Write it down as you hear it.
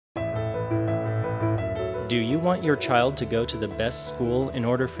Do you want your child to go to the best school in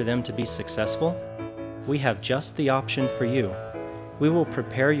order for them to be successful? We have just the option for you. We will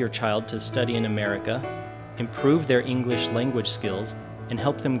prepare your child to study in America, improve their English language skills, and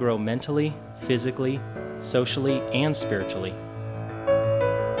help them grow mentally, physically, socially, and spiritually.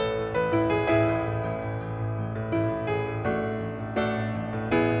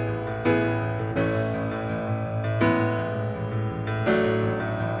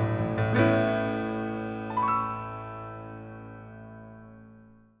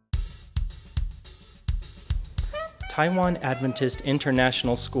 Taiwan Adventist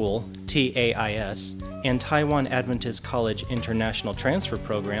International School, TAIS, and Taiwan Adventist College International Transfer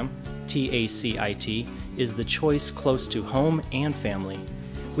Program, TACIT, is the choice close to home and family.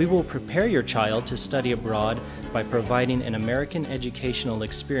 We will prepare your child to study abroad by providing an American educational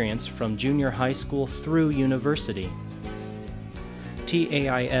experience from junior high school through university.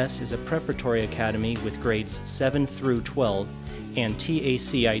 TAIS is a preparatory academy with grades 7 through 12, and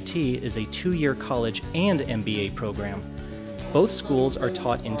TACIT is a 2-year college and MBA program. Both schools are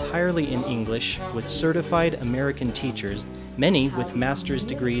taught entirely in English with certified American teachers, many with master's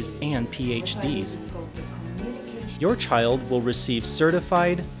degrees and PhDs. Your child will receive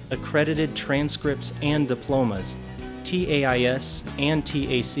certified, accredited transcripts and diplomas. TAIS and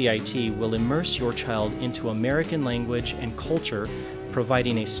TACIT will immerse your child into American language and culture,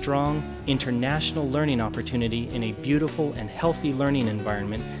 providing a strong, international learning opportunity in a beautiful and healthy learning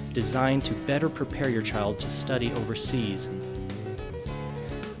environment designed to better prepare your child to study overseas.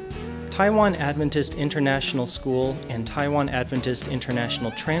 Taiwan Adventist International School and Taiwan Adventist International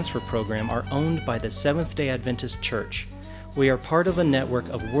Transfer Program are owned by the Seventh-day Adventist Church. We are part of a network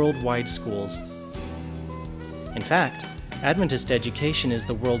of worldwide schools. In fact, Adventist Education is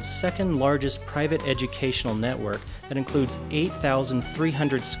the world's second largest private educational network that includes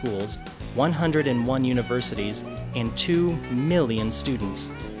 8,300 schools, 101 universities, and 2 million students.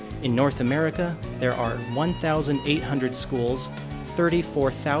 In North America, there are 1,800 schools,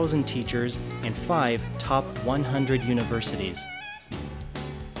 34,000 teachers, and 5 top 100 universities.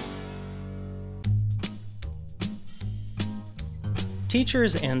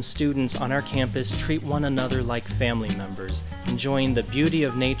 Teachers and students on our campus treat one another like family members, enjoying the beauty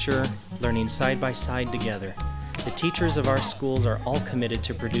of nature, learning side by side together. The teachers of our schools are all committed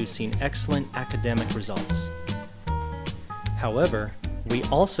to producing excellent academic results. However, we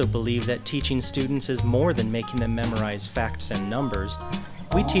also believe that teaching students is more than making them memorize facts and numbers.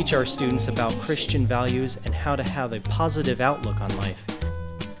 We teach our students about Christian values and how to have a positive outlook on life.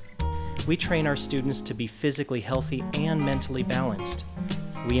 We train our students to be physically healthy and mentally balanced.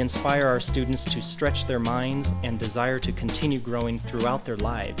 We inspire our students to stretch their minds and desire to continue growing throughout their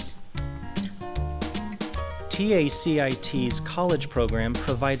lives. TACIT's college program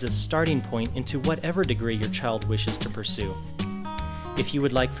provides a starting point into whatever degree your child wishes to pursue. If you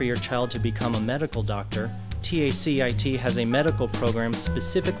would like for your child to become a medical doctor, TACIT has a medical program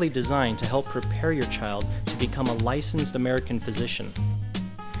specifically designed to help prepare your child to become a licensed American physician.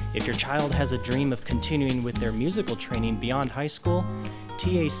 If your child has a dream of continuing with their musical training beyond high school,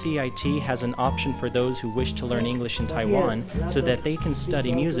 TACIT has an option for those who wish to learn English in Taiwan so that they can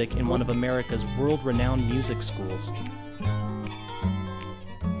study music in one of America's world-renowned music schools.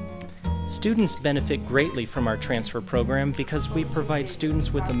 Students benefit greatly from our transfer program because we provide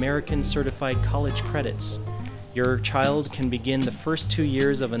students with American certified college credits. Your child can begin the first 2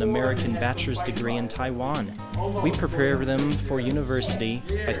 years of an American bachelor's degree in Taiwan. We prepare them for university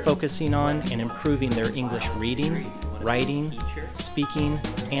by focusing on and improving their English reading, writing, speaking,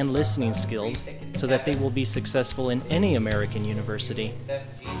 and listening skills so that they will be successful in any American university.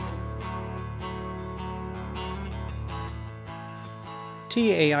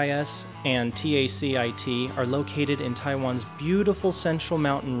 TAIS and TACIT are located in Taiwan's beautiful Central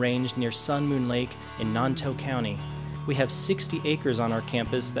Mountain Range near Sun Moon Lake in Nantou County. We have 60 acres on our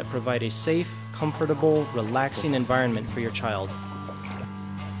campus that provide a safe, comfortable, relaxing environment for your child.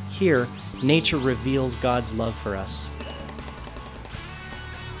 Here, nature reveals God's love for us.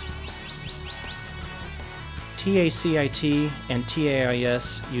 TACIT and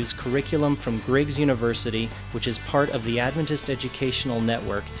TAIS use curriculum from Griggs University, which is part of the Adventist Educational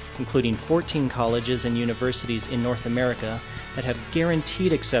Network, including 14 colleges and universities in North America that have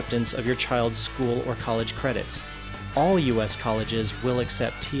guaranteed acceptance of your child's school or college credits. All U.S. colleges will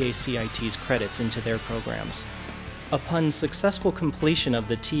accept TACIT's credits into their programs. Upon successful completion of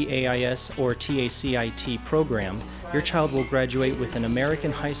the TAIS or TACIT program, your child will graduate with an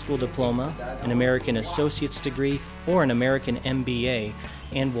American high school diploma, an American associate's degree, or an American MBA,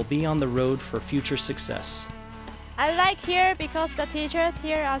 and will be on the road for future success. I like here because the teachers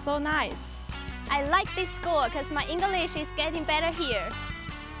here are so nice. I like this school because my English is getting better here.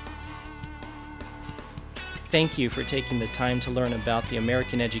 Thank you for taking the time to learn about the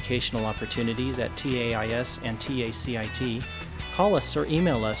American educational opportunities at TAIS and TACIT. Call us or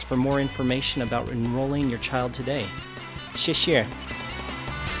email us for more information about enrolling your child today. 谢谢。